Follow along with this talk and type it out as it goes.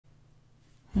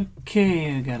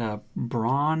Okay, I got a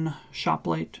Braun shop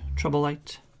light, trouble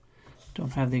light.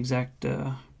 Don't have the exact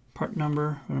part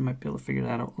number, but I might be able to figure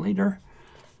that out later.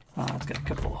 It's got a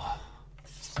couple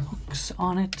hooks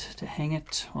on it to hang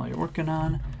it while you're working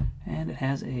on, and it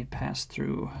has a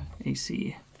pass-through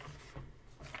AC.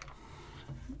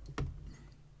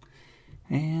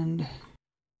 And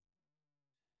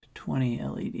 20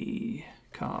 LED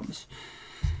COBs.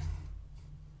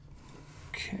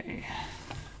 Okay.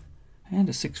 And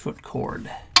a 6-foot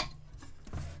cord.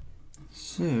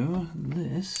 So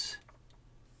this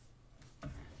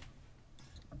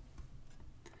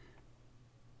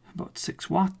about 6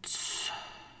 watts,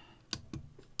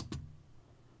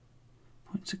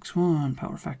 0.61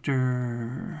 power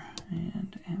factor,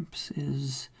 and amps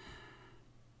is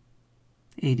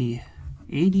 80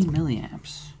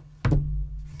 milliamps.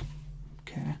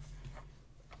 Okay.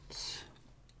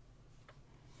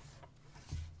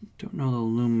 Don't know the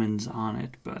lumens on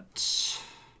it, but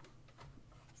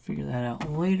figure that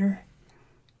out later.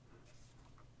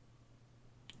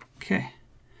 Okay,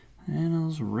 and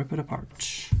let's rip it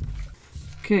apart.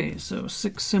 Okay, so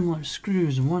 6 similar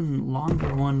screws, one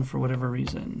longer one for whatever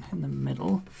reason in the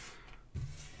middle.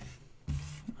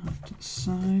 Off to the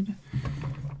side.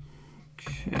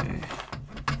 Okay.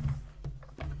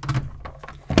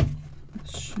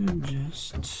 This should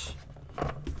just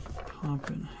pop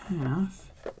in half.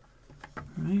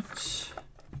 Right.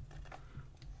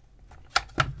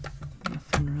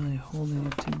 Nothing really holding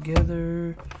it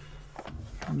together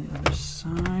from the other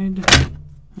side.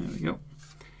 There we go.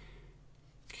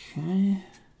 Okay.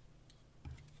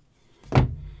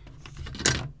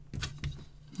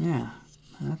 Yeah,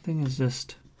 that thing is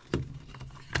just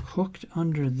hooked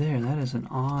under there. That is an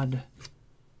odd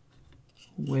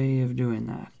way of doing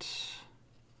that.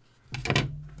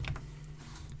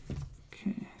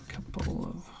 Okay, a couple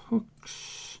of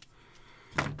hooks.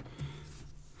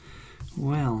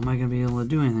 Well, am I going to be able to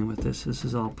do anything with this? This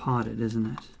is all potted, isn't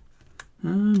it? Oh,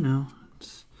 no.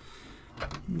 It's...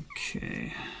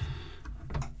 Okay.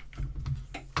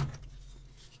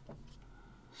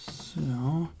 So,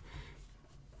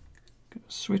 got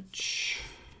a switch,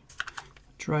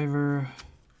 driver,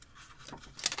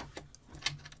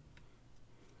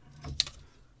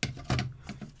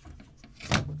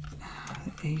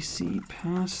 AC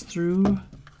pass-through.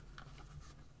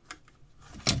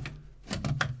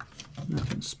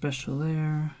 Nothing special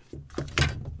there.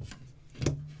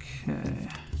 Okay.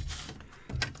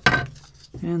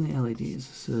 And the LEDs.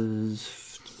 This is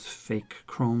fake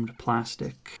chromed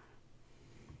plastic.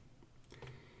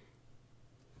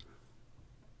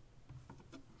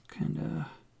 Kind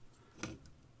of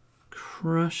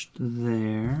crushed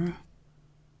there.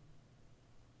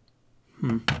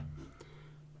 1,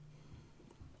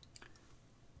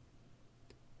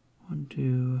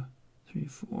 2, 3,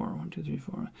 4. 1, 2, 3,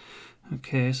 4.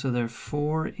 Okay, so they're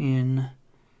 4 in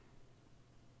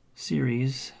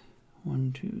series.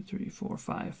 1, 2, 3, 4,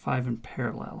 5. 5 in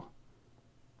parallel.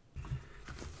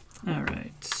 All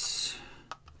right.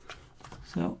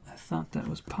 So I thought that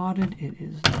was potted. It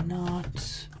is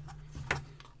not.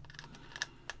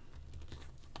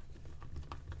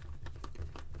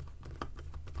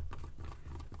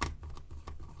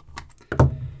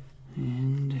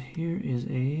 And here is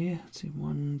a, let's see,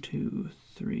 1, 2,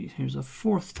 3. Here's a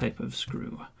 4th type of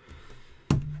screw.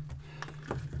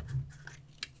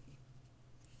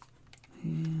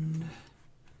 And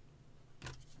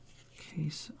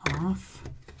case off.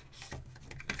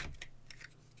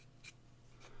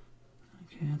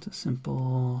 Okay, it's a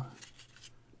simple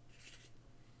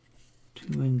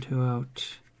 2 in, 2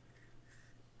 out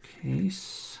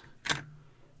case.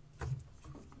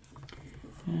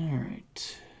 All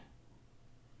right.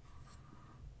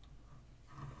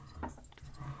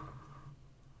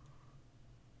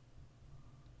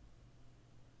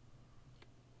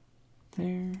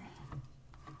 There.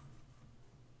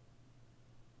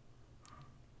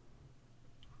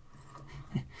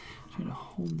 Try to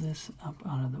hold this up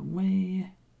out of the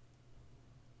way.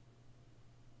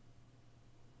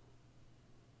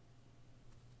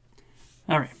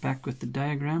 All right, back with the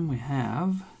diagram. We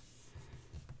have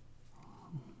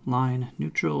line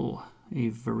neutral,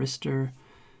 a varistor,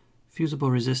 fusible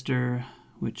resistor,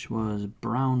 which was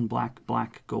brown, black,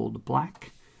 black, gold,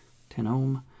 black, 10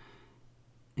 ohm,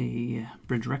 a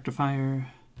bridge rectifier,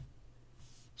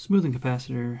 smoothing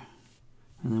capacitor,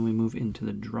 and then we move into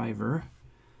the driver.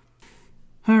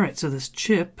 All right, so this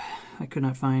chip, I could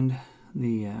not find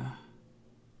the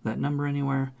that number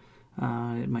anywhere.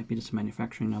 It might be just a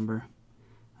manufacturing number.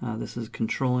 This is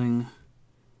controlling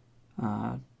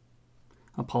a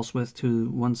pulse width to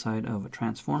one side of a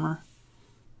transformer.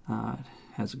 It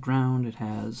has a ground, it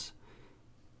has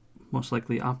most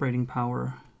likely operating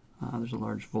power. There's a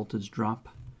large voltage drop.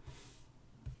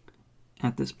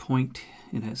 At this point,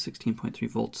 it has 16.3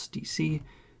 volts DC,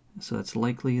 so that's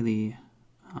likely the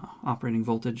operating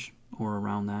voltage or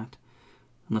around that,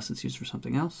 unless it's used for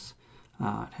something else.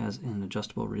 It has an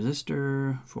adjustable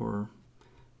resistor for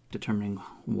determining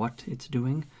what it's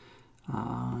doing.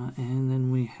 And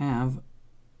then we have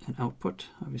an output,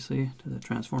 obviously, to the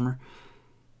transformer.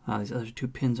 These other two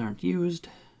pins aren't used.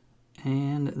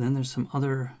 And then there's some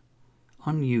other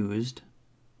unused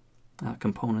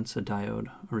components, a diode,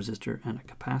 a resistor, and a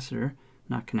capacitor,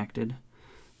 not connected.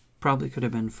 Probably could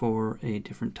have been for a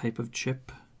different type of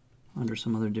chip under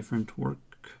some other different work.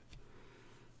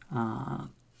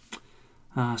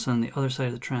 So on the other side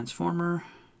of the transformer,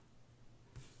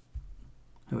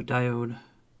 I have a diode,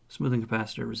 smoothing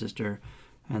capacitor, resistor,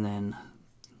 and then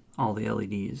all the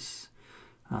LEDs,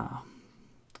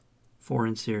 4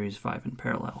 in series, 5 in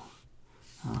parallel.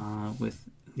 With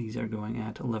these are going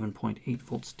at 11.8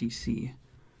 volts DC.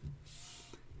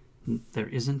 There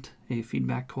isn't a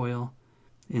feedback coil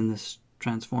in this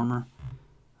transformer.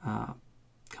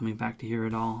 Coming back to here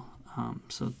at all.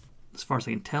 So as far as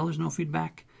I can tell, there's no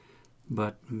feedback,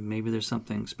 but maybe there's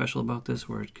something special about this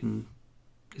where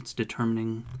it's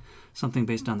determining something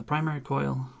based on the primary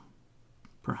coil,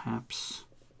 perhaps.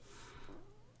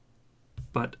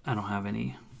 But I don't have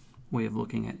any way of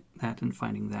looking at that and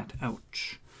finding that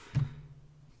out.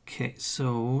 Okay,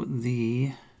 so let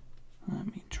me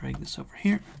drag this over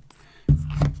here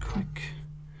quick.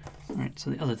 All right, so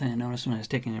the other thing I noticed when I was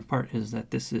taking it apart is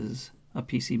that this is a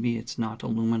PCB, it's not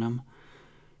aluminum.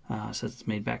 So it's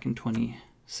made back in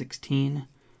 2016.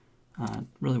 It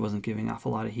really wasn't giving off a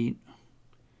lot of heat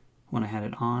when I had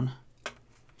it on.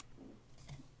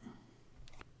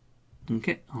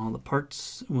 Okay, all the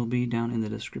parts will be down in the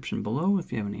description below.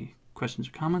 If you have any questions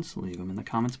or comments, leave them in the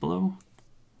comments below.